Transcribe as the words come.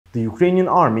The Ukrainian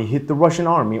army hit the Russian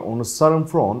army on the southern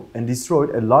front and destroyed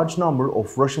a large number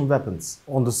of Russian weapons.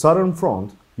 On the southern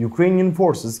front, Ukrainian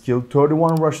forces killed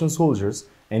 31 Russian soldiers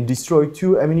and destroyed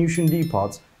 2 ammunition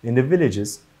depots in the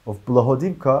villages of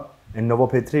Blahodativka and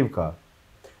Novopetrivka.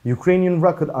 Ukrainian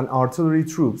rocket and artillery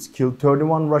troops killed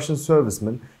 31 Russian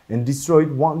servicemen and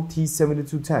destroyed 1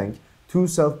 T-72 tank, 2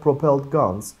 self-propelled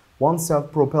guns, 1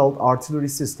 self-propelled artillery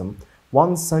system,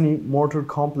 1 Sunny mortar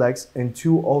complex and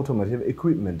 2 automotive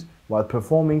equipment while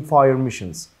performing fire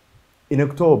missions. In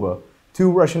October,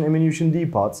 2 Russian ammunition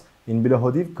depots in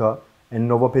Blahodativka and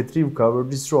Novopetrivka were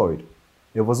destroyed.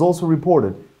 It was also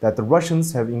reported that the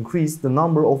Russians have increased the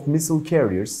number of missile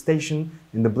carriers stationed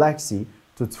in the Black Sea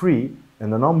to 3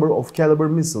 and the number of caliber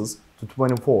missiles to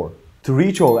 24. To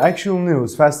reach all actual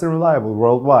news fast and reliable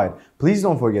worldwide, please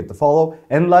don't forget to follow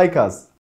and like us.